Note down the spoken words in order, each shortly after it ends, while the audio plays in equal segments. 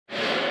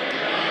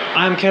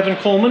I'm Kevin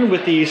Coleman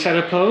with the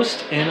Senate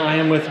Post, and I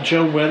am with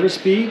Joe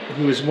Weathersbee,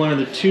 who is one of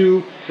the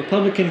two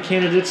Republican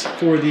candidates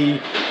for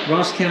the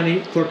Ross County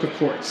Clerk of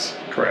Courts.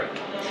 Correct.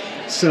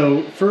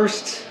 So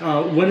first,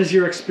 what is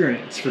your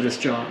experience for this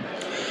job?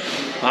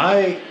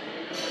 I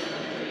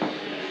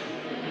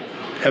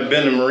have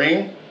been a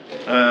Marine.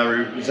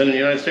 I was in the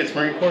United States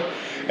Marine Corps.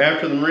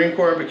 After the Marine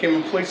Corps, I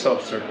became a police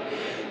officer.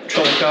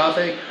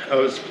 Chillicothe, I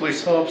was a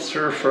police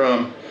officer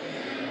from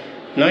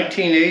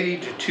 1980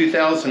 to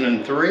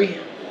 2003.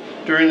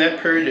 During that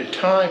period of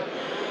time,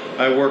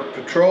 I worked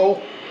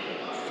patrol,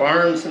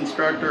 firearms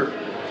instructor,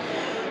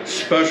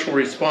 special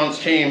response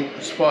team,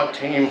 SWAT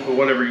team, or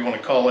whatever you want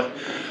to call it.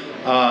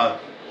 I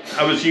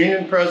was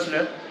union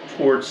president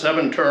for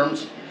 7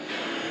 terms.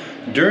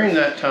 During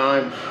that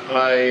time,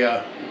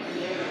 I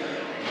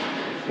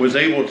was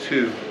able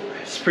to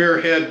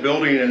spearhead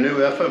building a new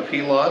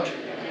FOP lodge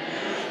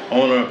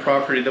on a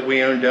property that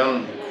we owned down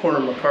in the corner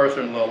of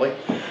MacArthur and Lilly.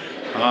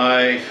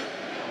 I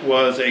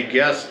was a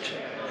guest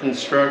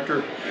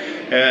instructor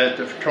at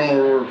the Fraternal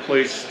Order of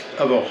Police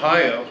of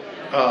Ohio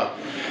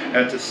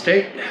at the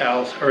State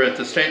House, or at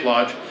the State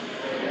Lodge,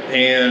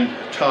 and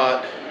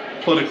taught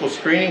political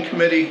screening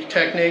committee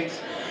techniques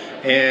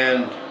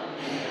and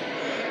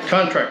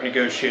contract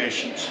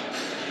negotiations.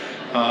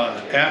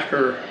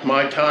 After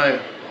my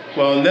time,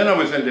 well, and then I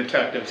was in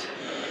detectives.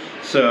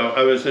 So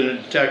I was in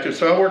a detective,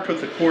 so I worked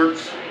with the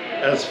courts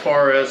as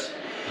far as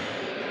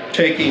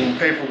taking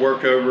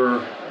paperwork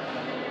over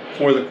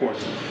for the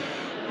courts.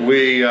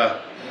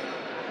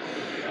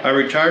 I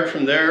retired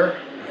from there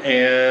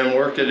and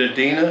worked at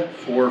Adena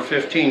for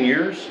 15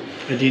 years.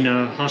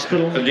 Adena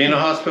Hospital? Adena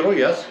Hospital,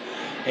 yes.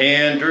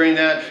 And during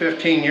that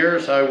 15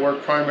 years, I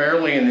worked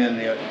primarily in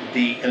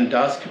the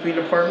endoscopy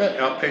department,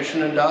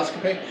 outpatient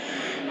endoscopy.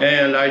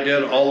 And I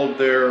did all of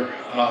their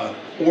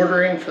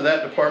ordering for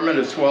that department,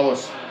 as well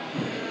as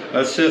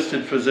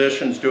assisted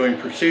physicians doing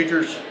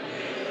procedures.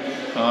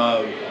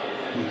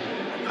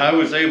 I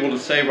was able to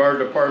save our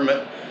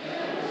department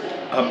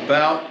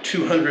about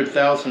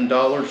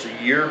 $200,000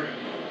 a year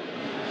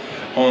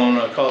on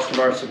the cost of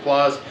our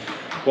supplies,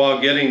 while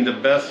getting the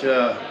best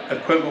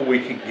equipment we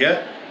could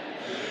get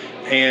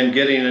and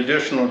getting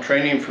additional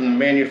training from the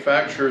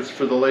manufacturers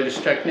for the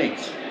latest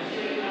techniques.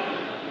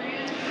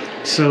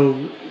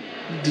 So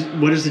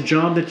what is the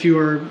job that you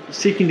are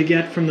seeking to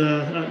get from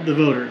the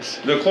voters?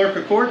 The Clerk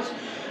of Courts?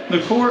 The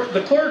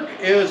clerk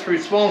is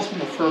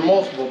responsible for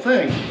multiple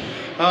things.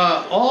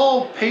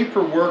 All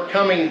paperwork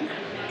coming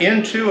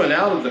into and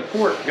out of the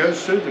court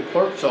goes through the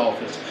clerk's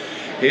office.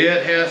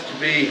 It has to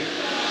be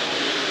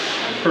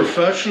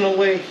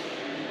professionally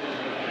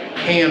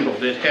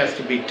handled. It has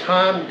to be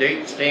time,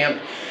 date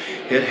stamped.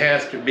 It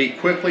has to be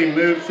quickly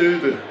moved through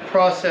the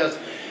process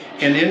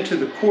and into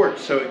the court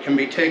so it can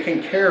be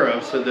taken care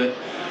of, so that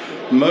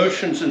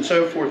motions and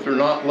so forth are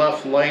not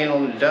left laying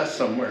on the desk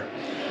somewhere.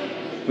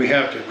 We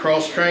have to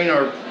cross-train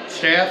our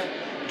staff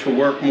to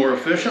work more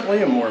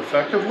efficiently and more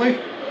effectively.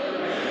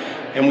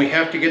 And we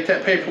have to get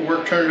that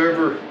paperwork turned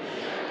over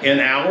in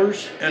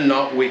hours and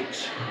not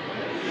weeks.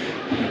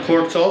 The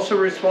clerk's also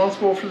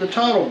responsible for the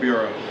Title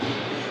Bureau.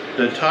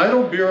 The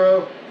Title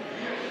Bureau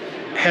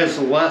has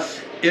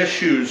less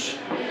issues,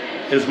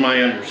 is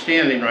my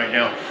understanding right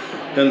now,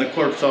 than the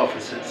clerk's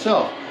office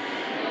itself.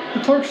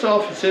 The clerk's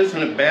office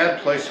isn't a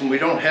bad place, and we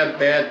don't have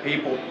bad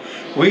people.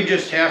 We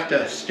just have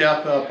to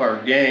step up our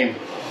game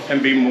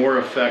and be more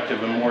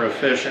effective and more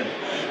efficient,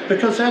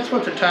 because that's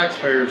what the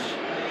taxpayers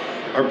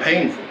are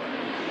paying for,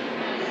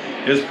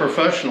 is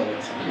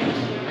professionalism.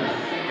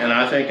 And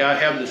I think I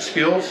have the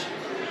skills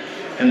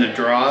and the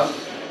drive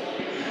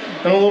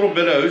and a little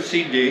bit of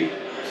OCD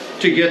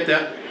to get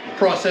that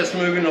process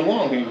moving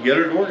along and get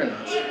it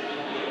organized.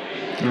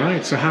 All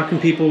right, so how can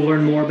people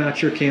learn more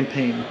about your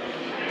campaign?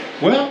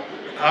 Well,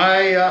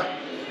 I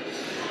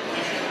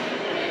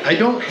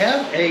don't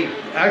have a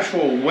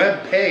actual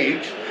web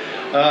page.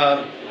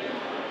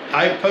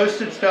 I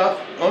posted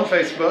stuff on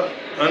Facebook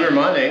under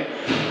my name.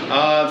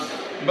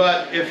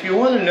 But if you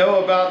want to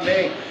know about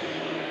me,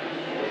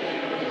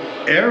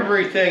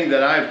 everything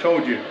that I've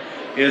told you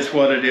is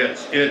what it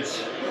is.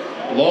 It's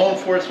law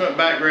enforcement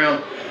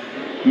background,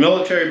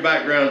 military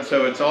background,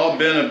 so it's all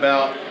been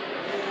about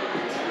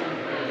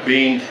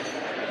being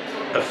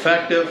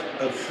effective,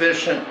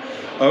 efficient,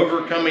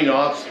 overcoming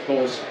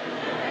obstacles,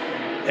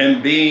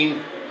 and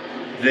being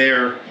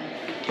there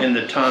in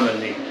the time of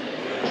need.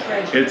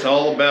 It's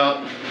all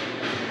about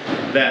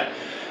that.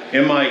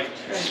 In my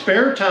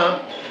spare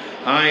time,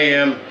 I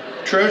am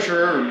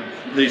treasurer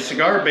of the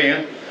Cigar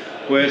Band,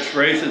 which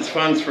raises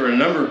funds for a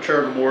number of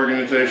charitable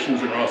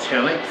organizations in Ross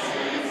County.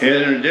 And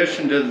in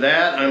addition to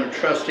that, I'm a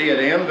trustee at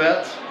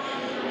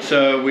AMVETS.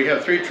 So we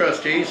have 3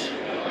 trustees.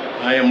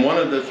 I am one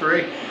of the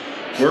 3.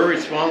 We're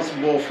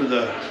responsible for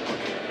the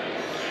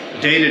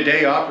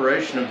day-to-day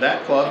operation of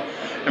that club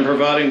and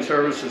providing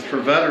services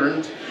for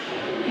veterans.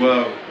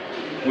 Well,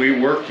 we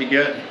work to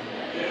get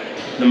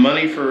the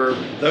money for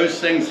those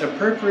things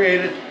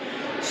appropriated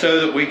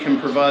so that we can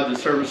provide the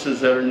services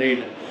that are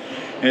needed.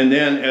 And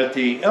then at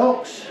the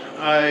Elks,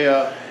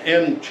 I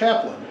am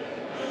chaplain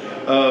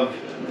of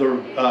the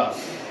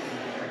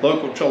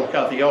local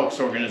Chillicothe Elks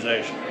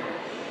organization.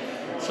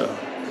 So,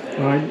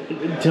 all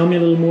right, tell me a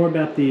little more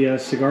about the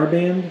Cigar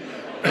Band.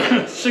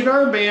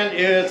 Cigar Band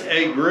is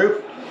a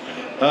group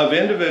of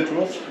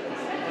individuals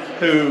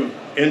who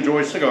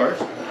enjoy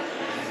cigars,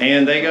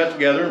 and they got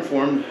together and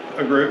formed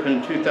a group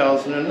in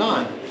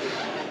 2009.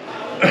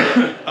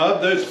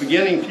 Of those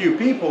beginning few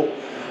people,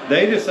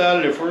 they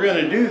decided if we're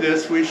going to do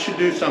this, we should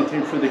do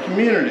something for the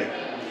community.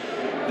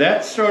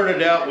 That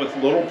started out with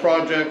little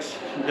projects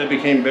that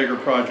became bigger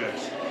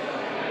projects.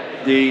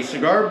 The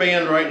Cigar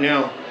Band right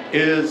now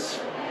is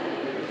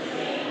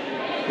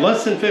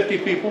less than 50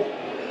 people.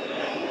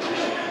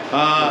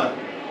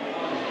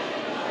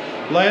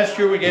 Last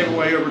year we gave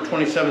away over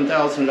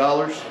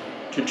 $27,000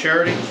 to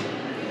charities.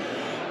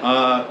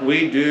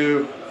 We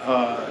do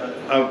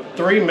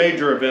 3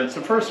 major events.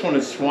 The first one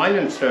is Swine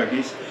and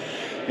Stogies,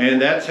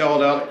 and that's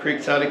held out at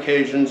Creekside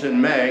Occasions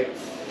in May.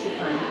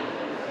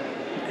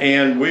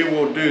 And we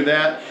will do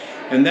that,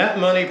 and that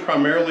money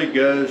primarily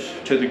goes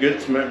to the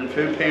Good Samaritan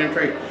Food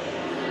Pantry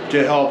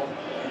to help.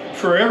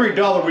 For every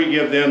dollar we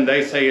give them,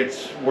 they say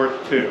it's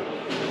worth 2.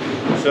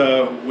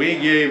 So we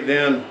gave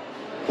them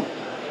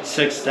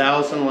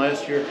 $6,000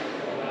 last year.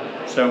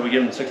 So we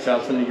give them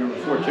 $6,000 the year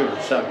before too, or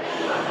 7.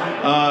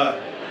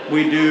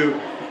 We do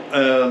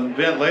an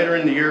event later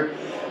in the year,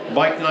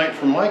 Bike Night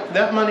for Mike.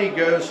 That money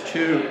goes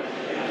to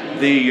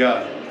the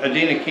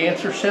Adena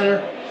Cancer Center,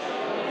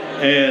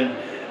 and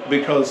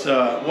because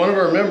one of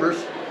our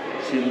members,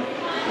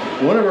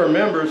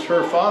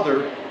 her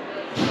father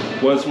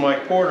was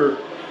Mike Porter.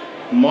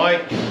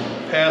 Mike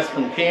passed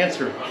from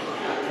cancer,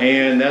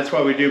 and that's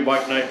why we do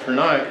Bike Night for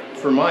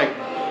Mike.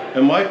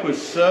 And Mike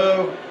was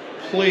so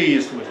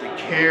pleased with the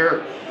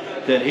care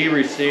that he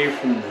received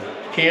from the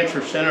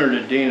Cancer Center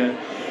at Adena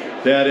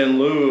that in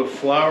lieu of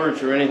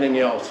flowers or anything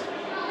else,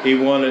 he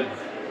wanted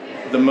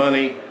the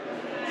money,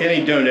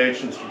 any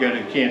donations, to go to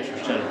the Cancer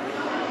Center.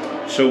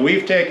 So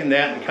we've taken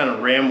that and kind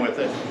of ran with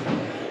it,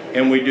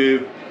 and we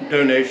do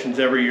donations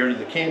every year to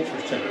the Cancer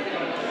Center.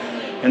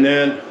 And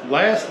then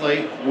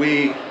lastly,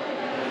 we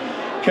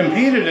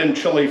competed in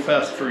Chili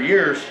Fest for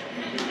years,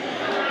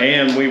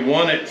 and we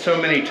won it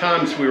so many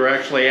times we were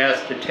actually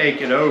asked to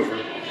take it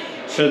over.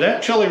 So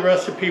that chili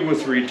recipe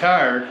was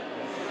retired,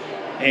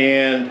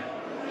 and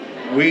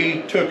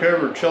we took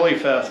over Chili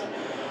Fest.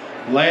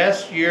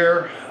 Last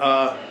year,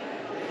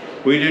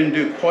 we didn't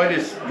do quite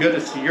as good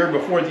as the year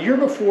before. The year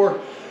before,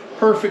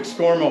 Perfect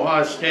Storm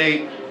Ohio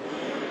State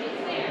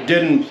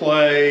didn't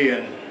play,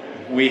 and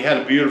we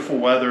had beautiful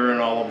weather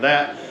and all of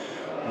that.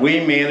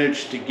 We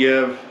managed to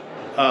give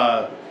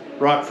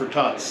Rockford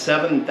Tots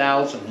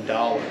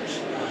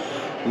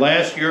 $7,000.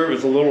 Last year it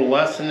was a little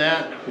less than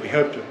that. We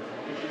hope to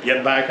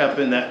get back up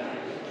in that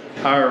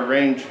higher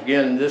range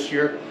again this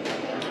year.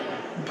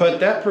 But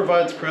that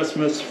provides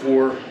Christmas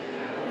for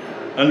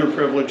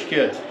underprivileged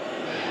kids.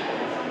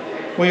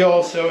 We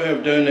also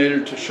have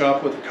donated to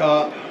Shop with a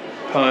Cop,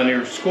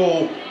 Pioneer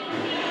School.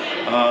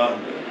 I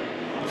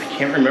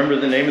can't remember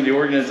the name of the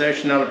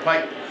organization out of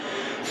Pike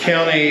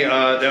County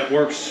that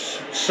works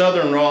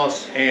Southern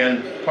Ross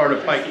and part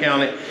of Pike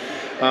County.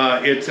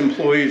 It's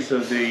employees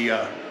of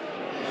the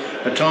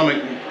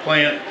atomic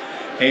plant,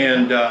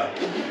 and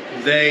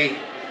they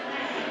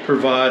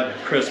provide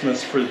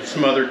Christmas for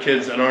some other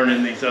kids that aren't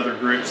in these other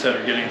groups that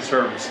are getting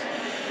service.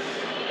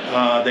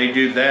 They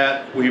do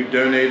that. We've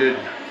donated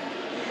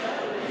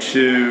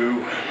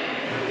to...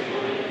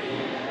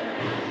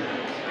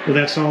 Well,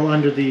 that's all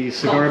under the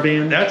Cigar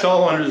Band? That's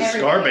all under the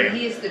Cigar Band.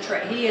 He is the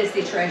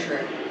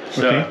treasurer.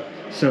 Okay,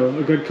 so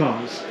a good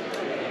cause.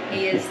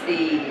 He is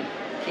the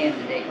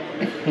candidate.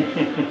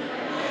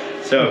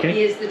 So okay.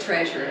 He is the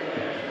treasurer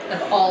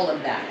of all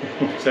of that.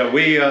 So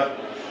we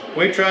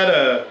try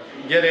to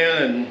get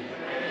in, and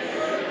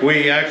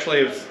we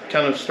actually have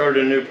kind of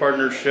started a new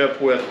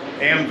partnership with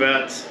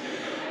AmVets,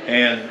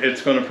 and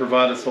it's going to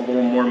provide us a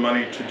little more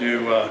money to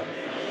do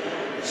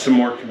some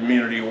more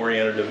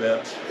community-oriented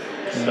events.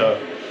 So.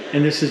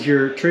 And this is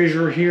your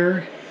treasurer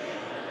here?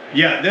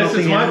 Yeah, this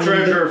is my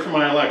treasurer for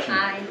my election.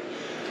 Hi.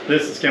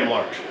 This is Kim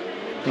Larch.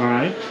 All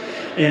right.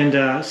 And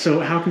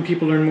so how can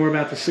people learn more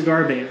about the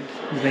Cigar Band?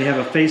 Do they have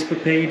a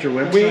Facebook page or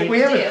website?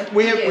 We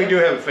do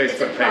have a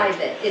Facebook page.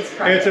 It's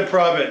private. It's a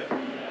private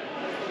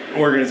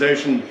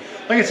organization.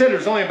 Like I said,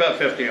 there's only about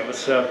 50 of us.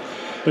 So,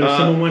 but if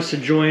someone wants to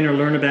join or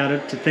learn about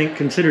it,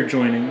 consider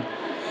joining,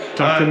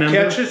 talk to a member.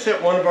 Catch us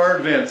at one of our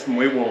events, and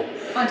we will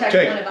contact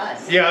one of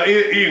us. Yeah,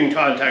 you can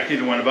contact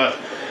either one of us.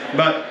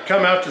 But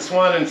come out to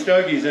Swan and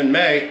Stogies in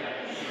May,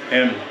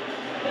 and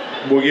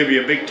we'll give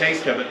you a big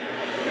taste of it.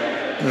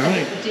 All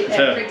right.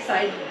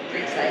 Creekside.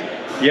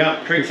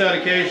 Yeah,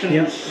 Creekside Occasions.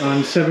 Yep,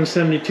 on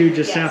 772,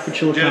 just south of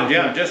Chillicothe.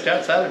 Yeah, just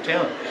outside of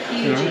town.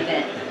 Huge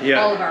event.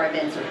 Yeah. All of our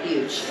events are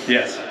huge.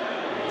 Yes.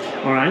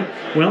 All right.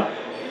 Well,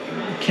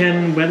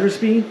 Ken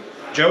Weathersbee.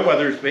 Joe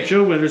Weathersbee.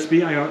 Joe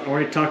Weathersbee. I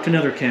already talked to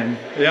another Ken.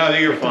 Yeah,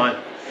 you're fine.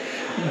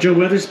 Joe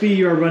Weathersbee,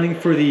 you are running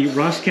for the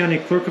Ross County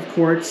Clerk of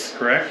Courts.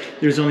 Correct.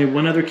 There's only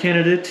one other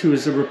candidate who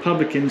is a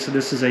Republican, so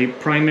this is a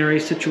primary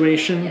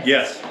situation.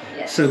 Yes.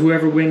 Yes. So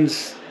whoever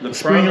wins the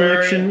spring primary-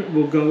 election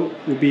will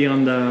be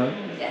on the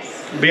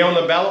Yes. Be on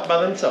the ballot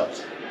by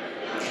themselves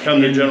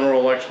come the general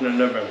election in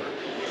November.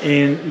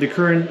 and the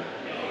current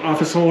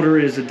office holder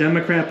is a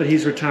Democrat, but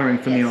he's retiring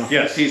from the Yes. office.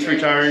 Yes, he's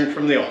retiring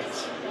from the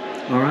office.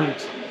 All right.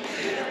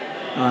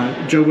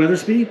 Joe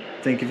Weathersbee,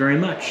 thank you very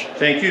much.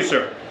 Thank you,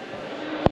 sir.